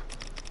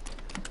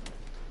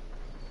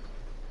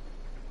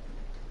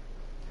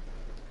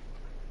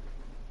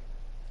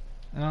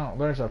 No,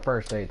 there's a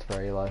first aid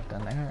spray left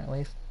in there, at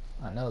least.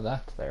 I know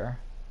that's there.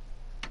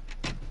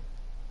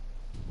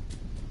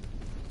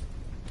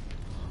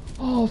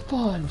 Oh,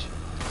 fudge!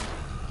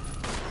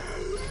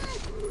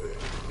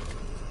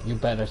 You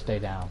better stay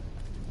down.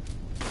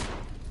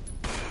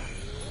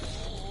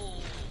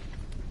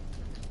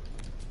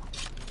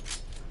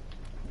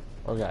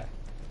 Okay.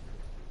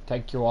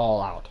 Take you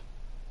all out.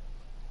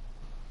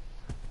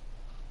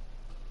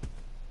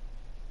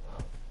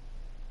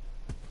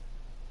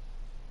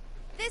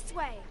 This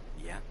way.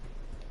 Yeah.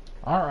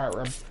 Alright,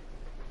 Reb.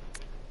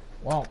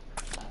 Well,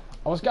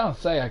 I was gonna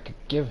say I could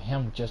give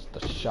him just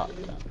the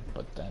shotgun,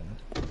 but then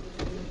it'd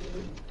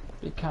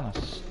be kind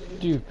of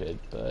stupid,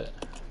 but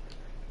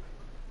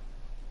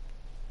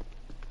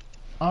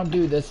I'll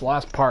do this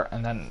last part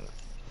and then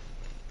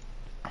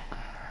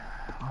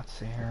let's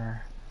see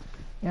here.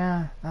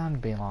 Yeah,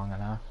 that'd be long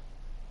enough.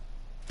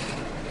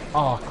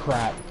 Oh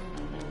crap.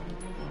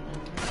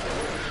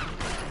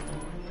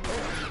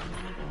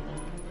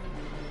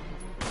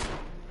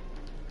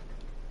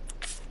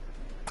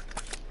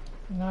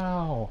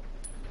 No.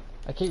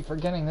 I keep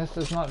forgetting this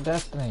is not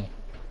Destiny.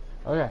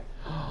 Okay.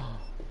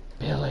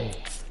 Billy.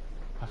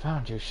 I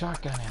found you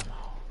shotgun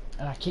ammo.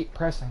 And I keep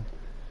pressing.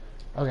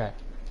 Okay.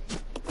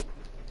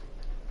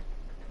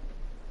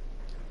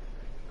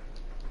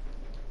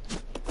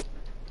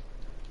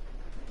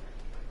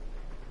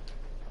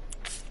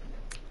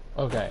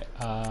 Okay,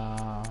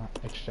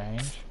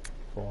 exchange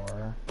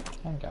for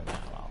handgun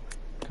ammo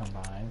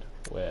combined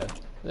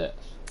with this.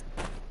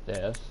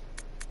 This,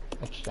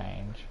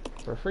 exchange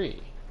for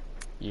free.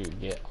 You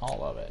get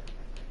all of it.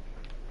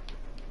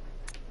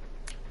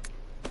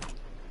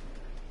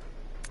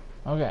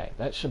 Okay,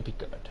 that should be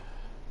good.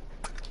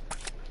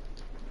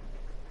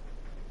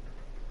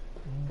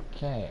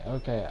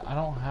 Okay, I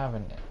don't have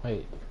an...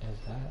 Wait, is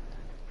that...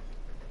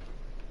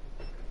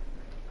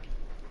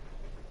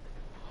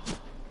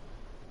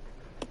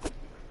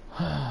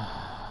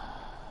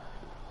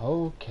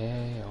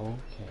 Okay.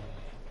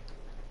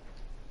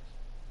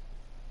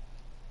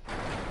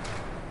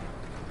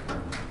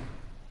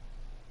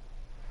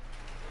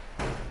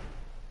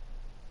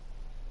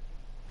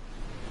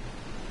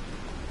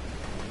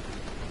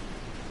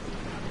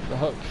 The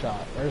hook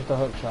shot. Where's the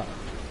hook shot?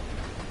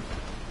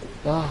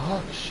 The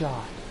hook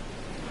shot.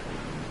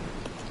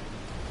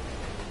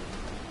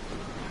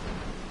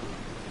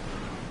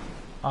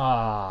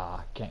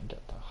 Ah, can't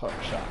get the hook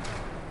shot.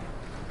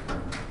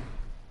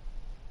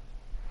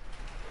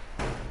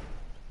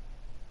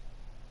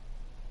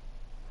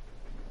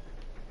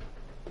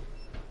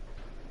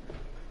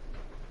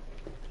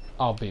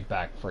 I'll be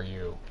back for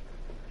you.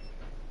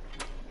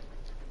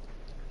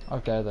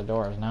 Okay, the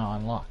door is now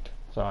unlocked,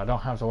 so I don't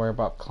have to worry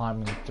about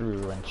climbing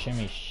through and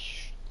shimmy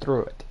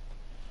through it.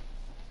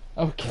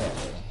 Okay.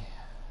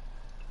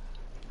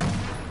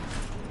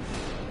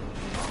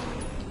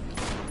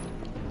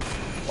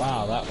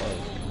 Wow, that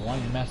was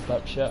one messed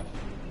up ship.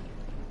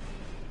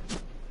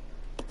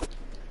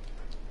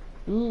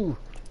 Ooh.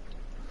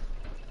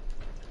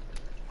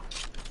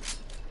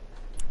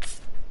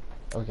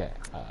 Okay,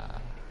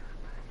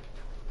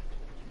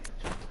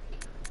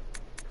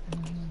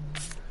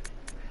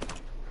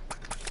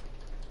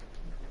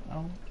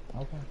 oh,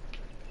 okay.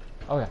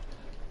 Okay.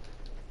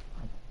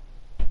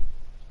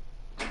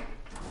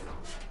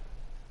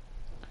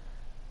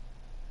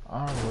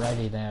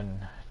 Alrighty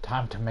then.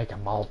 Time to make a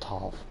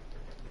Molotov.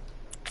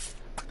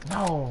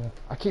 No!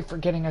 I keep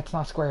forgetting it's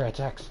not square, it's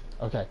X.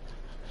 Okay.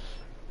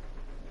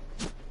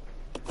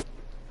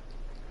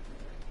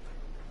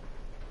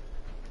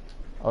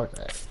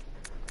 Okay.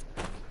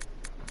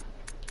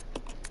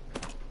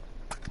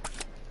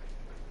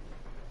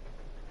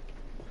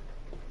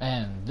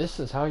 And this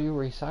is how you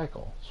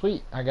recycle.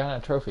 Sweet, I got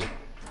a trophy.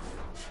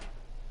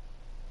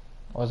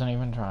 Wasn't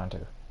even trying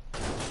to.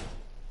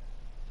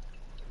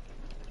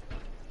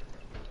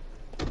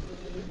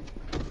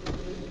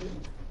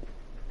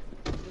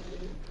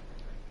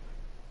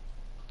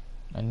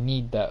 I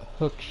need that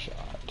hook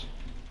shot.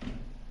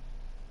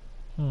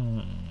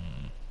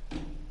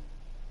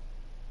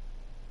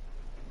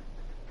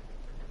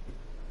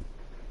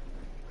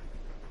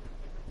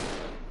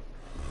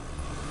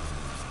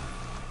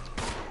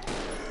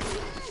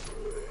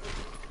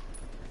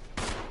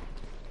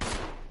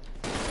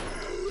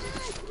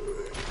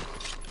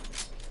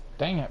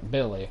 Dang it,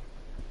 Billy.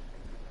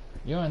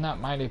 You and that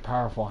mighty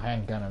powerful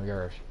handgun of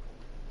yours.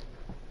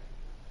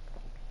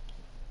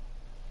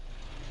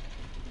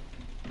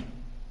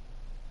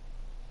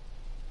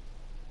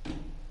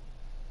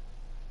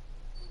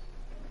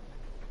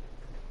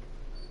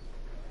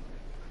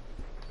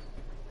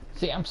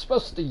 See, I'm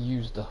supposed to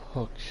use the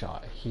hook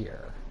shot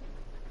here.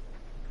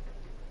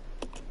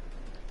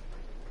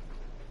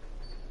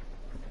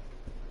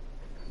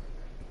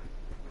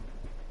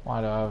 Why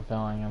do I have a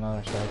feeling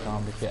another stray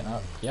zombie's getting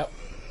up? Yep.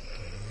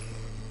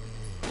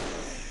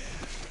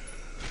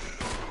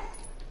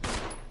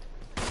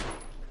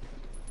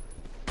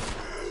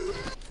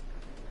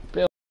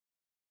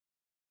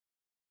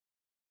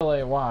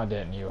 Billy, why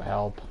didn't you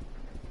help?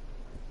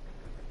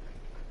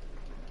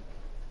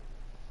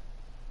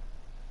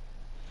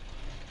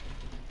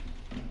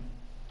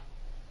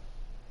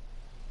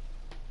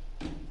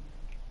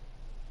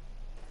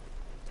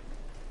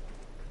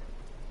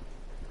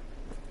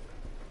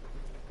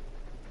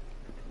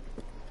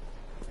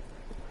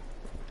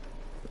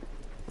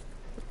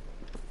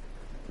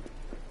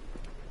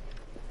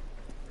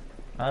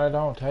 I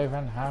don't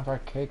even have a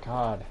key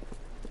card.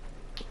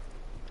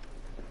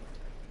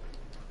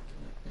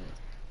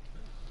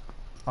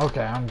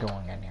 Okay, I'm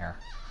going in here.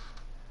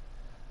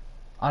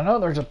 I know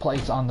there's a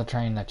place on the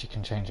train that you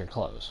can change your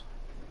clothes,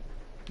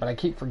 but I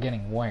keep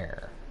forgetting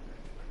where.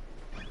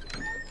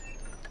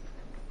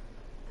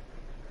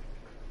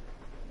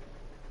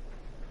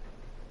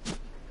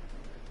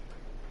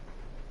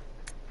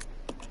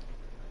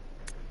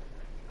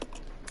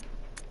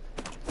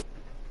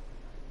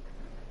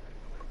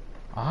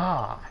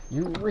 Ah,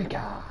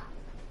 Eureka!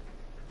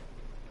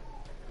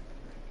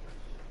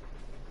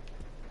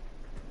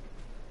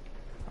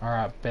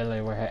 Alright,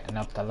 Billy, we're hitting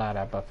up the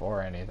ladder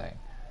before anything.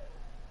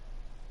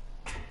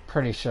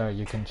 Pretty sure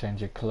you can change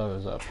your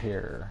clothes up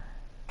here.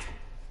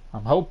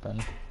 I'm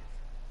hoping.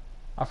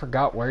 I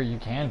forgot where you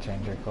can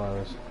change your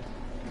clothes.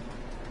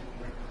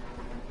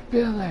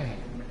 Billy!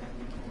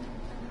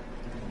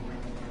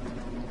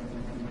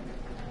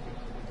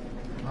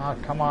 Oh,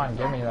 come on,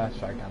 give me that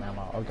shotgun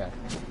ammo. Okay.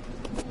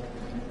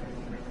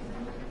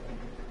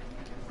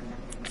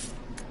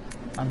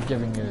 I'm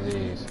giving you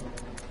these.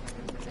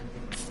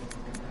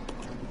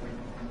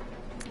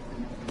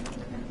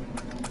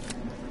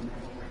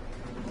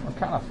 We're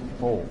kind of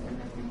full.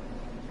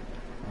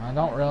 I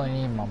don't really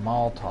need my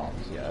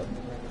Molotovs yet.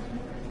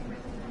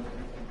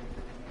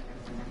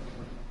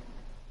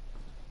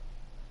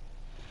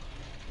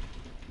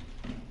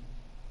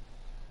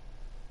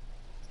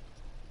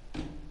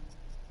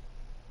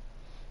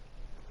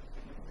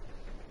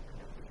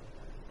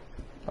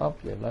 Oh,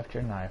 you left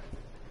your knife.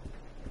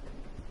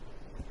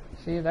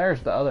 See, there's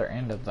the other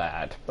end of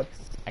that, but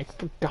I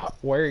forgot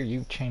where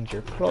you change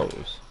your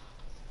clothes.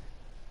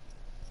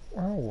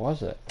 Where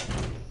was it?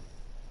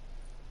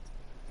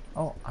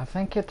 Oh, I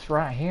think it's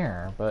right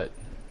here, but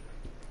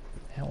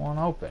it won't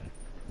open.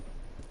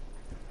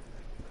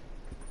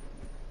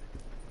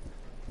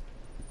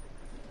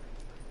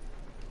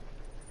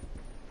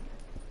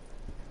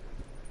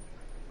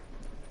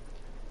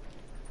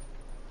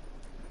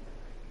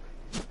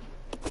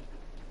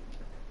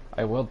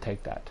 I will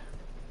take that.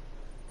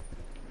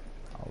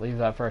 I'll leave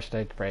that first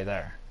aid spray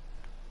there.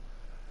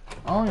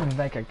 I don't even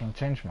think I can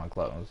change my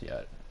clothes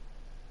yet.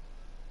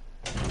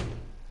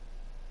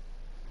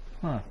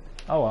 Huh.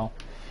 Oh well.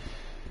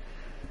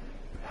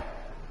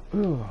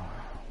 Ooh.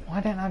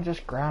 Why didn't I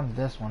just grab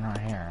this one right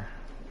here?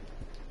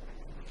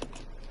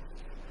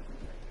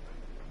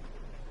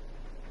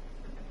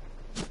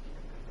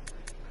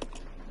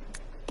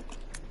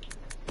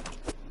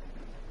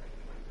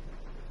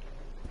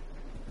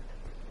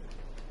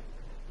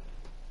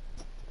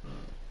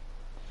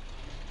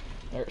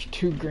 There's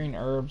 2 green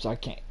herbs I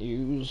can't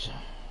use,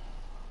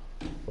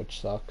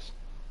 which sucks.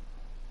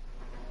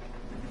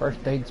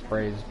 First aid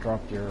sprays drop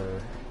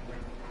your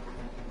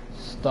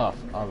stuff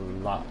a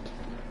lot.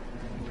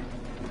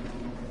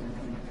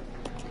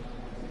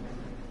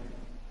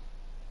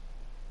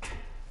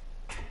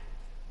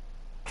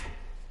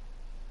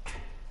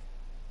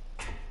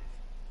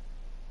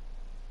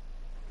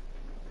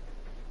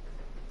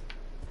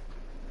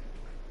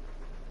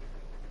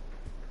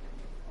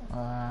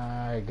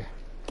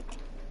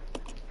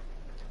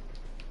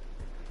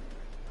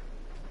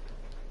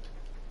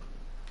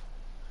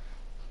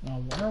 Now,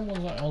 where was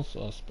I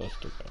also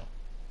supposed to go?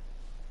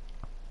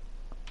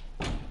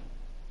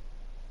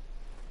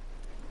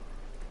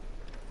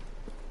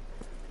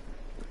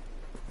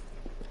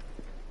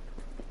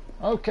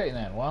 Okay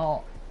then,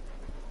 well,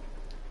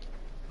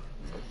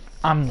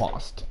 I'm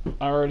lost.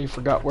 I already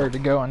forgot where to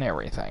go and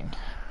everything.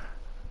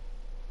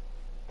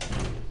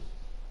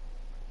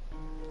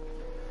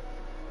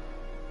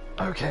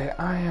 Okay,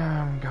 I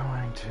am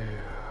going to...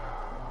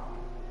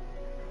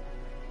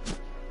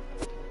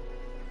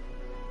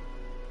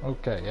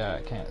 Okay, yeah,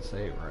 I can't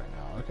save right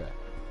now. Okay.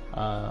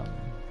 I'm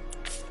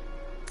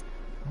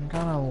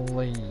gonna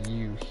lay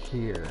you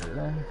here.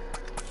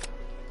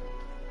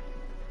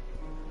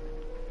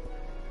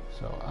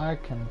 So I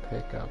can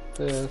pick up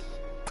this.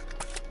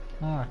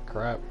 Ah,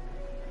 crap.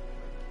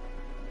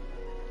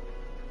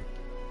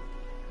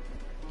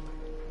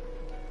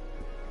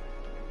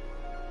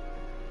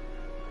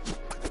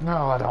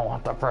 No, I don't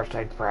want the first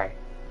aid spray.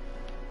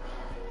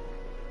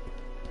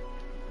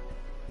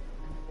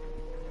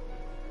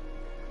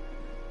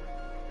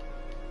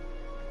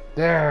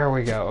 There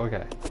we go.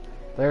 Okay.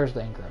 There's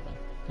the ink ribbon.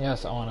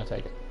 Yes, I want to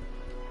take it.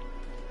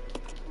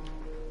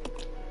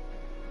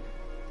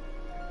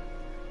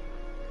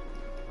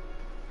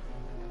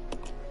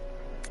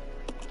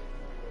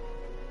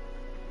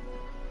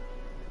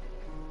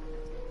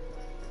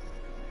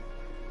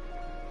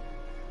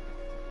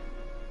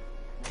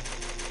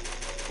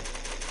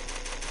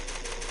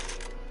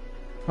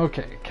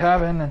 Okay,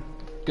 cabin and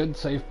good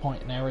save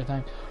point and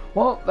everything.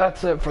 Well,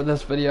 that's it for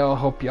this video.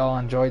 Hope y'all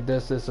enjoyed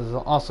this. This is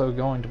also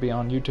going to be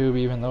on YouTube,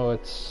 even though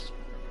it's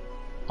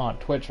on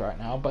Twitch right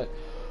now. But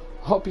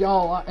hope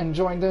y'all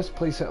enjoyed this.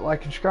 Please hit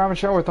like and subscribe and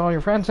share with all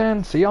your friends,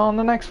 and see y'all in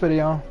the next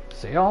video.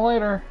 See y'all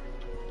later.